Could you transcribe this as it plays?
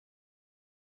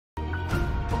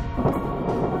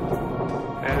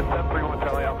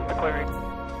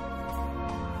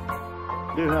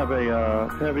Do have a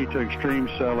heavy to extreme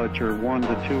cell at your 1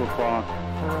 to 2 o'clock.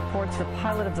 The reports the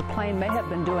pilot of the plane may have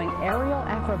been doing aerial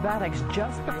acrobatics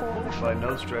just before the... By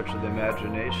no stretch of the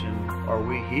imagination are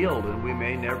we healed, and we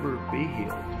may never be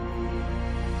healed.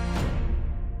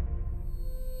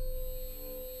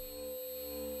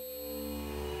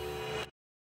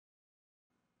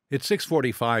 It's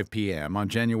 6:45 p.m. on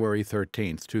January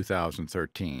 13,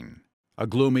 2013. A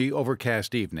gloomy,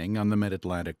 overcast evening on the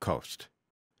mid-Atlantic coast.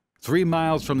 3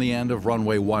 miles from the end of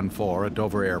runway 14 at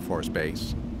Dover Air Force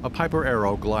Base, a Piper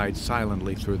Arrow glides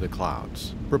silently through the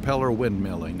clouds, propeller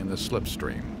windmilling in the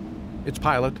slipstream. Its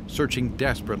pilot searching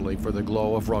desperately for the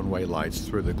glow of runway lights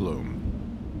through the gloom.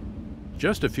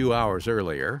 Just a few hours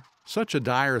earlier, such a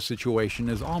dire situation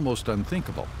is almost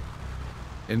unthinkable.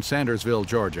 In Sandersville,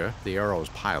 Georgia, the Arrow's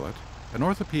pilot, an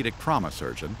orthopedic trauma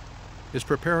surgeon, is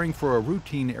preparing for a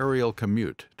routine aerial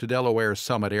commute to Delaware's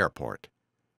Summit Airport.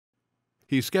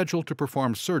 He's scheduled to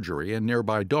perform surgery in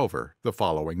nearby Dover the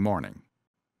following morning.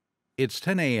 It's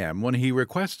 10 a.m. when he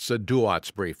requests a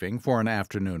DUATS briefing for an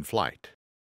afternoon flight.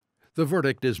 The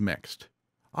verdict is mixed.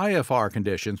 IFR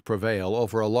conditions prevail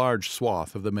over a large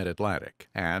swath of the mid-Atlantic,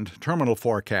 and terminal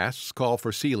forecasts call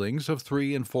for ceilings of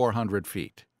 300 and 400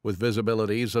 feet, with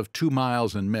visibilities of 2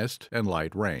 miles in mist and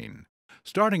light rain.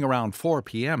 Starting around 4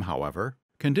 p.m., however,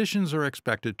 conditions are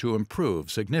expected to improve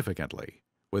significantly,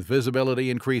 with visibility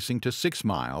increasing to 6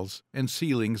 miles and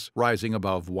ceilings rising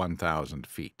above 1,000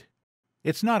 feet.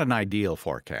 It's not an ideal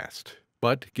forecast,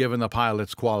 but given the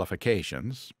pilot's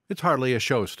qualifications, it's hardly a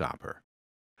showstopper.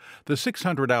 The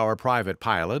 600-hour private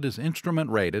pilot is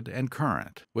instrument-rated and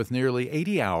current, with nearly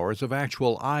 80 hours of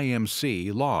actual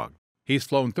IMC logged. He's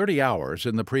flown 30 hours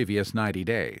in the previous 90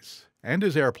 days, and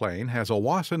his airplane has a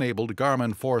WAAS-enabled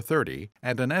Garmin 430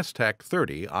 and an STEC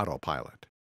 30 autopilot.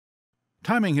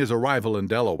 Timing his arrival in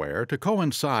Delaware to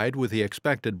coincide with the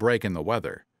expected break in the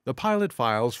weather, the pilot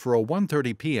files for a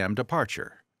 1:30 p.m.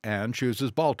 departure and chooses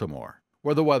Baltimore,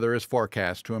 where the weather is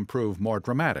forecast to improve more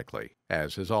dramatically,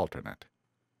 as his alternate.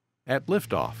 At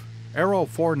liftoff, Arrow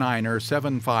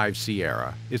 49er75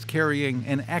 Sierra is carrying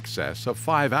in excess of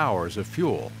 5 hours of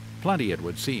fuel, plenty it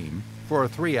would seem, for a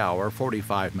 3-hour,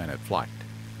 45-minute flight.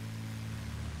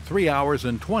 3 hours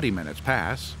and 20 minutes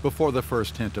pass before the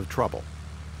first hint of trouble.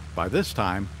 By this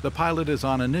time, the pilot is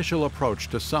on initial approach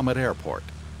to Summit Airport,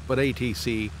 but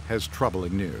ATC has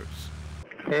troubling news.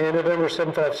 And November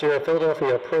 75 Sierra,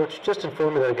 Philadelphia approach just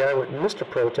informed me that a guy missed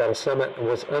approach out of Summit and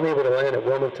was unable to land at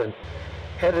Wilmington.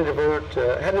 Had to divert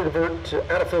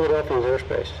out of Philadelphia's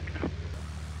airspace.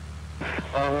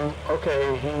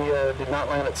 Okay, he did not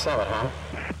land at Summit, huh?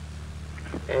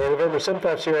 And November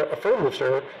 75 Sierra, affirmative,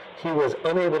 sir. He was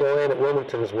unable to land at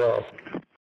Wilmington as well.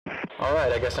 All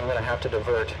right, I guess I'm going to have to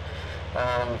divert.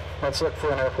 Let's look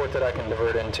for an airport that I can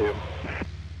divert into.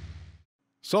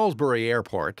 Salisbury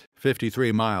Airport,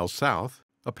 53 miles south,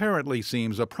 apparently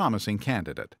seems a promising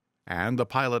candidate, and the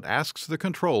pilot asks the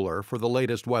controller for the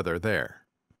latest weather there.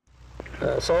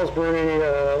 Salisbury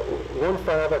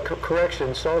 15,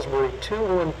 correction, Salisbury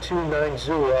 2129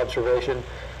 Zulu observation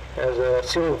has a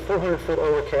ceiling 400-foot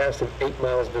overcast and 8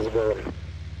 miles visibility.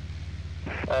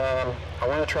 I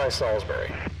want to try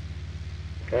Salisbury.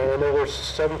 And over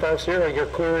 75 Sierra, you're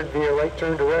cleared via right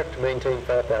turn direct to maintain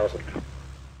 5,000.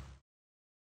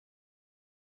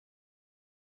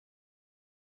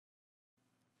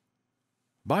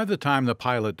 By the time the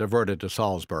pilot diverted to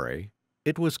Salisbury,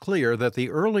 it was clear that the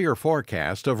earlier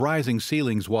forecast of rising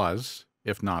ceilings was,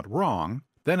 if not wrong,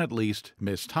 then at least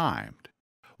mistimed.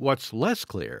 What's less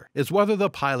clear is whether the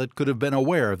pilot could have been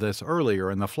aware of this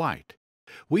earlier in the flight.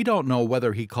 We don't know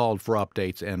whether he called for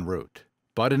updates en route,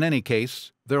 but in any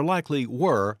case, there likely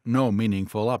were no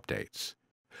meaningful updates.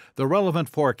 The relevant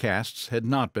forecasts had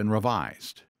not been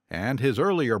revised, and his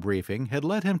earlier briefing had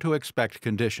led him to expect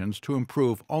conditions to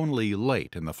improve only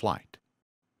late in the flight.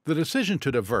 The decision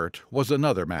to divert was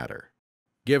another matter.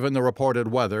 Given the reported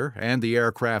weather and the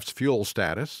aircraft's fuel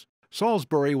status,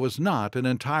 Salisbury was not an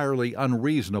entirely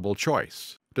unreasonable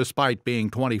choice, despite being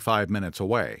 25 minutes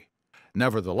away.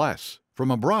 Nevertheless, from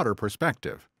a broader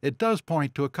perspective, it does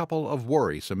point to a couple of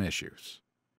worrisome issues.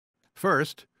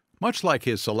 First, much like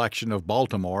his selection of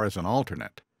Baltimore as an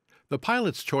alternate, the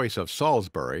pilot's choice of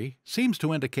Salisbury seems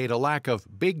to indicate a lack of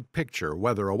big-picture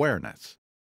weather awareness.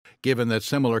 Given that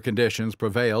similar conditions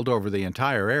prevailed over the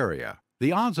entire area,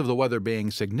 the odds of the weather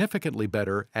being significantly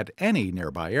better at any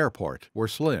nearby airport were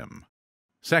slim.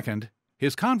 Second,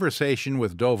 his conversation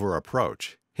with Dover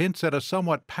Approach hints at a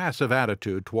somewhat passive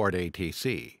attitude toward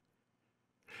ATC.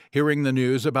 Hearing the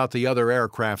news about the other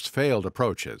aircraft's failed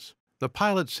approaches, the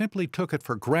pilot simply took it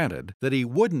for granted that he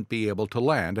wouldn't be able to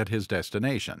land at his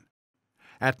destination.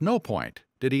 At no point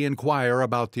did he inquire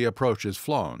about the approaches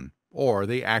flown or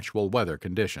the actual weather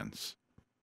conditions.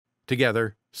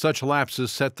 Together, such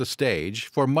lapses set the stage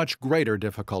for much greater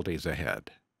difficulties ahead.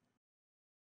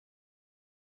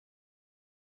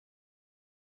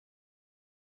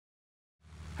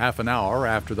 Half an hour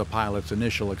after the pilot's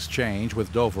initial exchange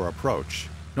with Dover approach,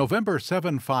 November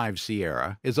 75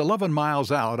 Sierra is 11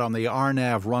 miles out on the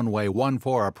RNAV runway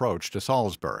 14 approach to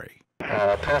Salisbury.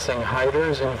 Passing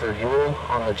Hiders in Verdure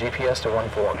on the GPS to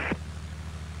 14.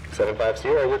 75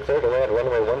 Sierra, you're clear to land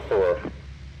runway 14.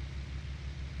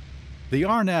 The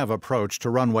RNAV approach to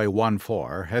runway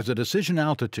 14 has a decision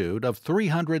altitude of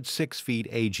 306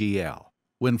 feet AGL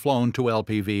when flown to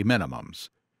LPV minimums.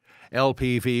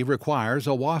 LPV requires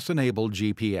a WAAS-enabled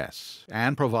GPS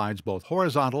and provides both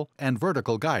horizontal and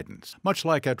vertical guidance, much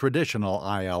like a traditional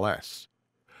ILS.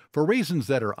 For reasons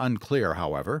that are unclear,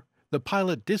 however, the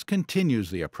pilot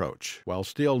discontinues the approach while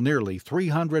still nearly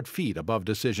 300 feet above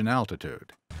decision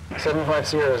altitude. 75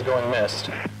 Sierra is going missed.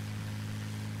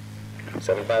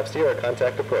 75 Sierra,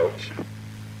 contact approach.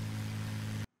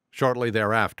 Shortly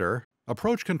thereafter,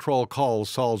 Approach Control calls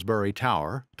Salisbury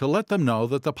Tower to let them know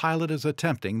that the pilot is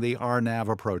attempting the RNAV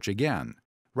approach again,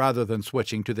 rather than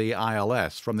switching to the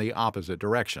ILS from the opposite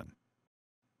direction.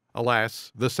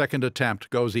 Alas, the second attempt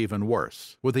goes even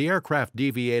worse, with the aircraft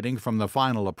deviating from the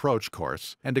final approach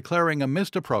course and declaring a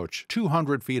missed approach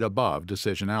 200 feet above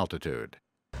decision altitude.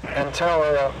 And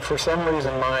Tower, for some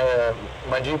reason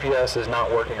my GPS is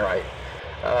not working right.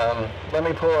 Let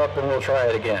me pull up and we'll try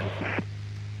it again.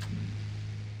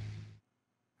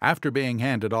 After being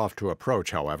handed off to approach,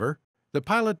 however, the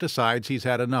pilot decides he's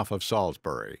had enough of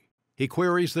Salisbury. He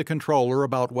queries the controller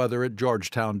about weather at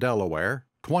Georgetown, Delaware,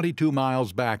 22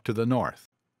 miles back to the north.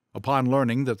 Upon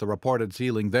learning that the reported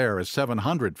ceiling there is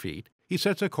 700 feet, he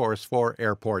sets a course for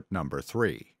airport number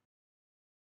 3.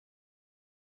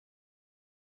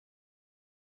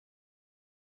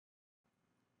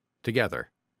 Together,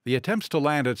 the attempts to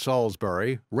land at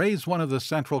Salisbury raise one of the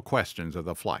central questions of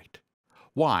the flight.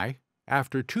 Why,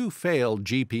 after 2 failed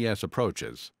GPS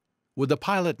approaches, would the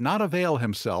pilot not avail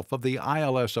himself of the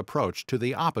ILS approach to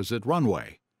the opposite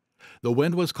runway? The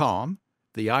wind was calm,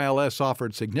 the ILS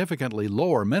offered significantly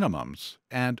lower minimums,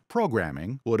 and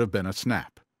programming would have been a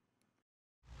snap.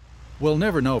 We'll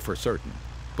never know for certain,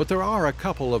 but there are a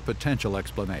couple of potential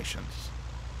explanations.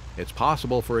 It's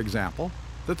possible, for example,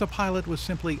 that the pilot was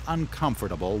simply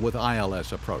uncomfortable with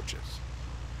ILS approaches.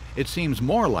 It seems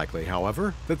more likely,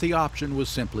 however, that the option was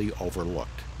simply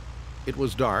overlooked. It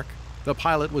was dark, the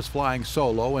pilot was flying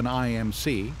solo in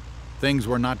IMC, things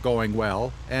were not going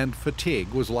well, and fatigue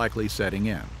was likely setting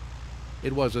in.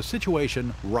 It was a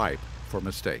situation ripe for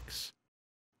mistakes.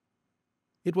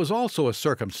 It was also a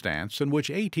circumstance in which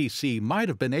ATC might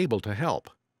have been able to help.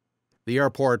 The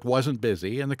airport wasn't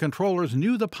busy, and the controllers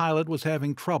knew the pilot was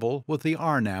having trouble with the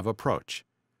RNAV approach.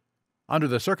 Under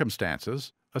the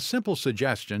circumstances, a simple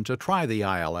suggestion to try the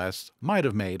ILS might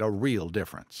have made a real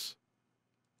difference.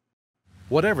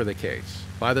 Whatever the case,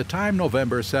 by the time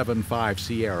November 75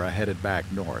 Sierra headed back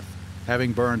north,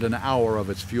 having burned an hour of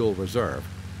its fuel reserve,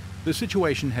 the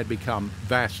situation had become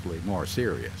vastly more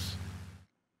serious.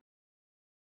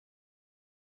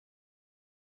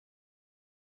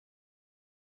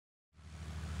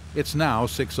 It's now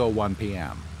 6:01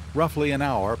 p.m., roughly an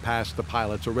hour past the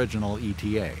pilot's original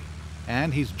ETA,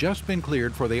 and he's just been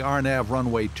cleared for the RNAV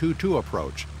runway 22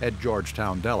 approach at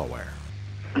Georgetown, Delaware.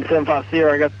 75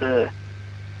 Sierra, I got the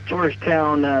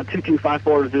Georgetown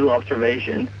 2254 Zulu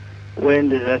observation.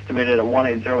 Wind is estimated at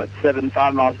 180 at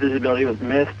 75 miles. Visibility was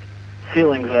missed.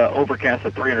 Ceiling's overcast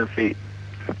at 300 feet.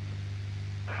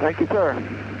 Thank you, sir.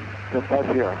 75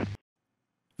 Sierra.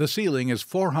 The ceiling is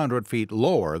 400 feet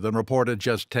lower than reported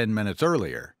just 10 minutes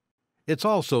earlier. It's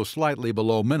also slightly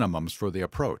below minimums for the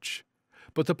approach,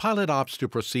 but the pilot opts to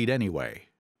proceed anyway.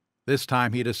 This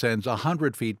time he descends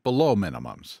 100 feet below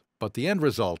minimums, but the end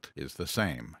result is the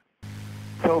same.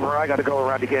 It's over. I got to go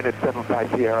around again at 75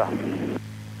 Sierra.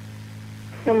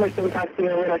 Number 75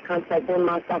 Sierra, radar contact 1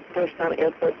 mile south of Georgetown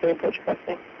Airport, 3 approach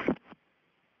requesting.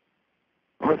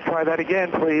 Let's try that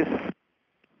again, please.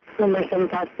 Number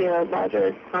 75 Sierra,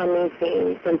 Roger, on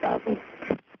maintain 10,000.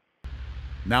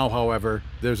 Now, however,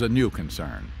 there's a new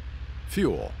concern.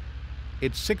 Fuel.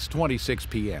 It's 6:26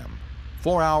 p.m.,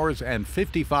 4 hours and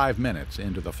 55 minutes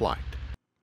into the flight.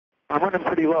 I'm running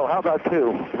pretty low. How about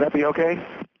 2? Would that be okay?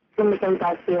 Number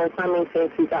 75 Sierra, time maintain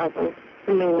 2,000.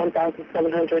 Sending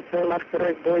 1,700 to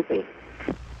Luxembourg, Boise.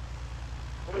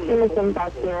 Number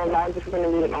 75 Sierra, live if we're going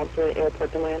to meet an alternate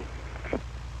airport to land.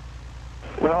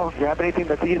 Well, do you have anything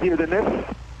that's easier than this?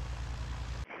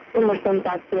 Number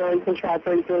 75 Sierra, you can try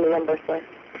 33 November, sir.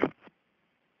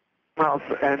 miles.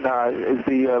 And is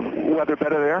the weather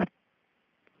better there?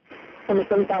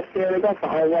 From South Sierra, we go for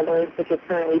all weather, which is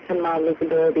currently 10 mile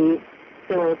visibility,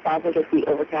 feeling 500 feet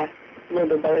overcast, a little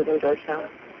bit better than Georgetown.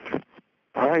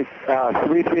 All right,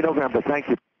 3-3 November, thank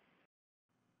you.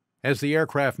 As the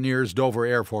aircraft nears Dover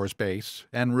Air Force Base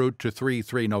en route to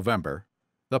 3-3 November,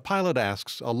 the pilot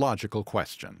asks a logical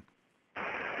question.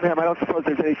 Ma'am, I don't suppose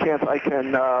there's any chance I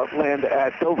can land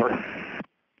at Dover.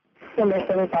 Number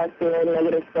 750,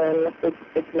 negative 7,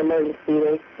 it's an emergency,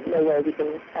 there's no way we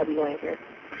can have you land here.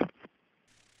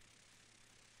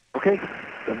 Okay,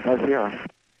 750.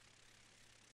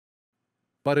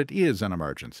 But it is an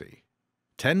emergency.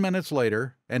 10 minutes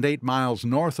later, and 8 miles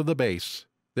north of the base,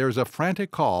 there's a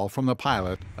frantic call from the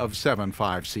pilot of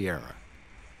 75 Sierra.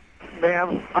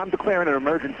 Ma'am, I'm declaring an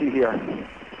emergency here.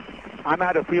 I'm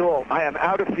out of fuel. I am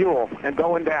out of fuel and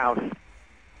going down.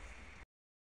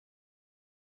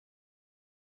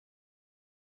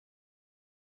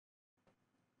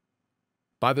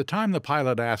 By the time the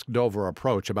pilot asked Dover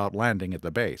Approach about landing at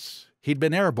the base, he'd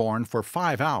been airborne for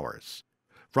 5 hours.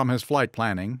 From his flight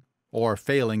planning, or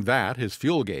failing that, his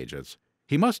fuel gauges,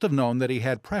 he must have known that he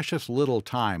had precious little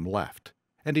time left,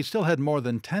 and he still had more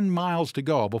than 10 miles to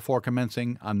go before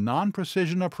commencing a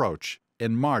non-precision approach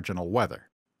in marginal weather.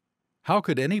 How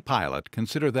could any pilot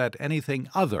consider that anything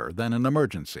other than an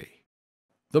emergency?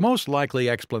 The most likely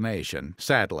explanation,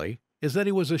 sadly, is that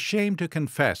he was ashamed to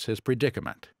confess his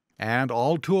predicament, and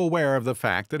all too aware of the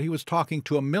fact that he was talking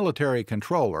to a military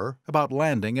controller about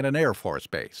landing at an Air Force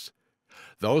base.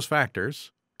 Those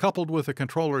factors, coupled with the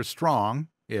controller's strong,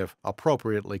 if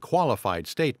appropriately qualified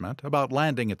statement about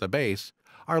landing at the base,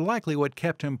 are likely what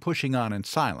kept him pushing on in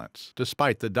silence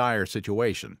despite the dire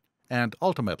situation, and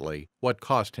ultimately what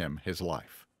cost him his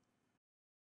life.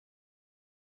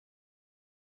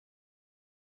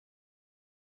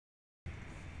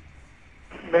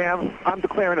 Ma'am, I'm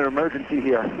declaring an emergency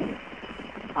here.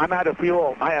 I'm out of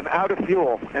fuel. I am out of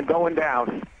fuel and going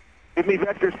down. Give me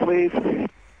vectors, please.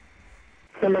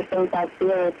 Number 750,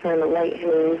 return right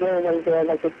heading 010, I'd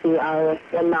like to see our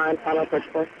 19 final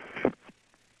approach course.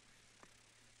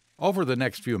 Over the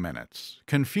next few minutes,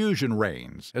 confusion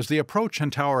reigns as the approach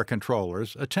and tower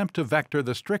controllers attempt to vector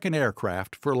the stricken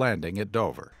aircraft for landing at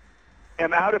Dover.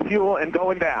 I'm out of fuel and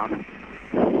going down.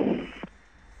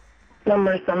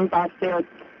 Number 750,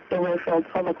 Dover Field,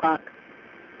 12 o'clock,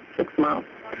 6 miles.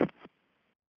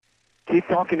 Keep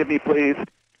talking to me, please.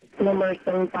 Number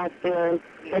 750,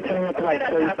 returning at the right,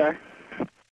 please, sir.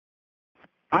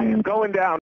 I am going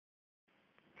down.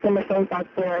 Number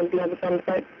 750, do you have a phone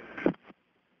site?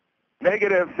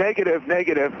 Negative, negative,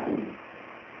 negative.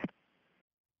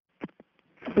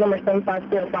 Number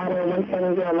 750, following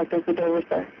 170, I'd like to see Dover,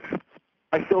 sir.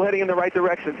 I'm still heading in the right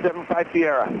direction, 75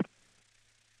 Sierra.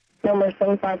 Number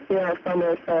 750,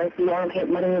 affirmative, sir. If you aren't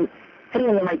heading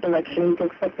in the right direction, you can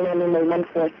expect landing in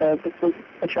 14, sir. This is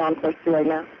what you're on course to right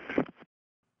now.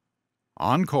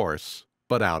 On course,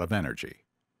 but out of energy.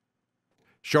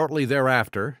 Shortly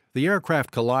thereafter, the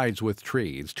aircraft collides with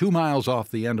trees 2 miles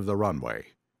off the end of the runway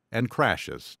and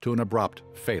crashes to an abrupt,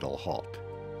 fatal halt.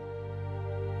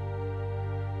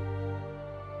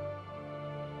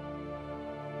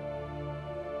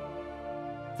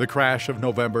 The crash of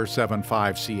November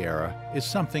 75 Sierra is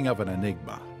something of an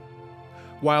enigma.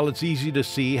 While it's easy to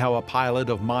see how a pilot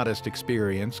of modest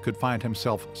experience could find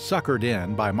himself suckered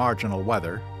in by marginal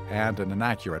weather and an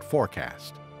inaccurate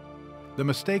forecast, the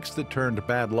mistakes that turned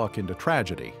bad luck into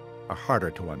tragedy are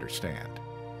harder to understand.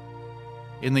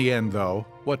 In the end, though,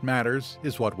 what matters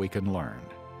is what we can learn.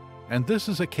 And this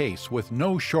is a case with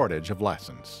no shortage of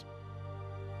lessons.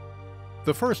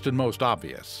 The first and most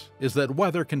obvious is that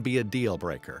weather can be a deal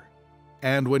breaker.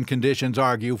 And when conditions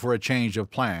argue for a change of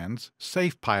plans,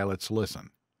 safe pilots listen.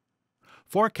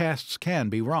 Forecasts can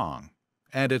be wrong,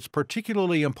 and it's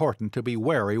particularly important to be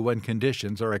wary when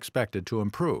conditions are expected to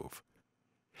improve.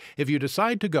 If you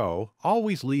decide to go,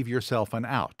 always leave yourself an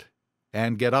out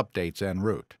and get updates en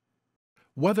route.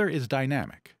 Weather is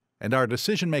dynamic, and our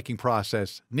decision-making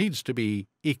process needs to be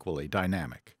equally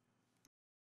dynamic.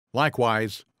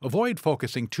 Likewise, avoid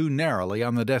focusing too narrowly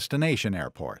on the destination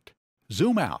airport.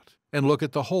 Zoom out and look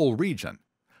at the whole region.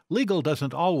 Legal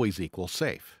doesn't always equal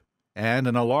safe, and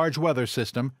in a large weather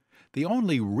system, the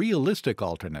only realistic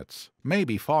alternates may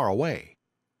be far away,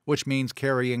 which means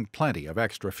carrying plenty of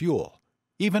extra fuel,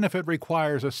 even if it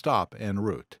requires a stop en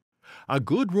route. A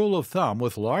good rule of thumb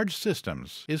with large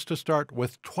systems is to start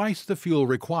with twice the fuel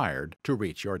required to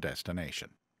reach your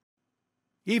destination.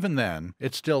 Even then,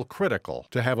 it's still critical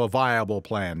to have a viable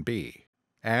plan B,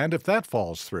 and if that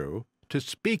falls through, to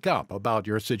speak up about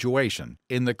your situation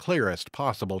in the clearest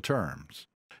possible terms.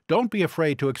 Don't be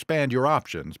afraid to expand your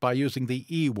options by using the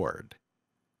E word.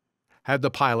 Had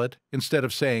the pilot, instead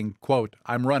of saying, quote,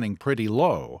 "I'm running pretty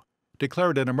low,"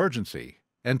 declared an emergency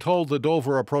and told the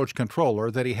Dover approach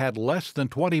controller that he had less than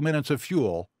 20 minutes of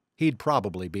fuel, he'd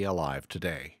probably be alive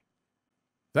today.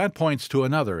 That points to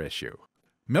another issue.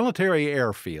 Military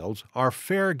airfields are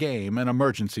fair game in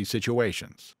emergency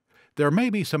situations. There may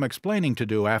be some explaining to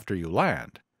do after you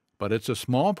land, but it's a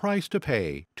small price to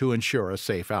pay to ensure a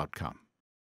safe outcome.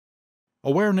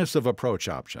 Awareness of approach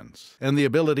options and the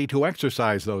ability to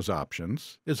exercise those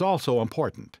options is also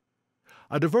important.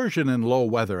 A diversion in low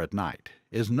weather at night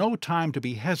is no time to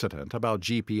be hesitant about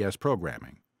GPS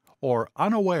programming or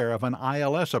unaware of an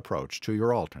ILS approach to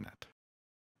your alternate.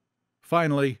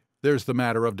 Finally, there's the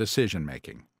matter of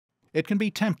decision-making. It can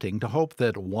be tempting to hope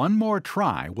that one more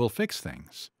try will fix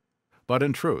things. But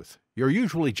in truth, you're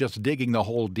usually just digging the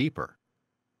hole deeper.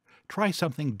 Try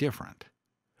something different.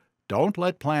 Don't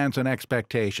let plans and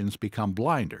expectations become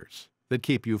blinders that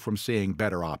keep you from seeing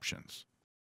better options.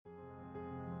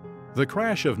 The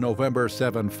crash of November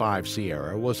 7-5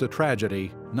 Sierra was a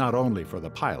tragedy not only for the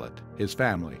pilot, his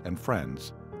family, and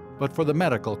friends, but for the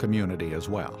medical community as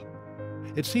well.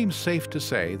 It seems safe to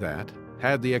say that,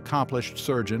 had the accomplished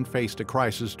surgeon faced a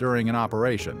crisis during an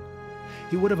operation,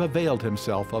 he would have availed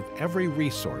himself of every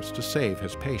resource to save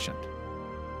his patient.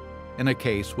 In a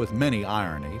case with many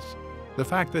ironies, the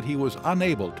fact that he was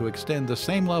unable to extend the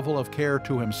same level of care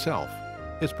to himself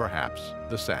is perhaps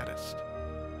the saddest.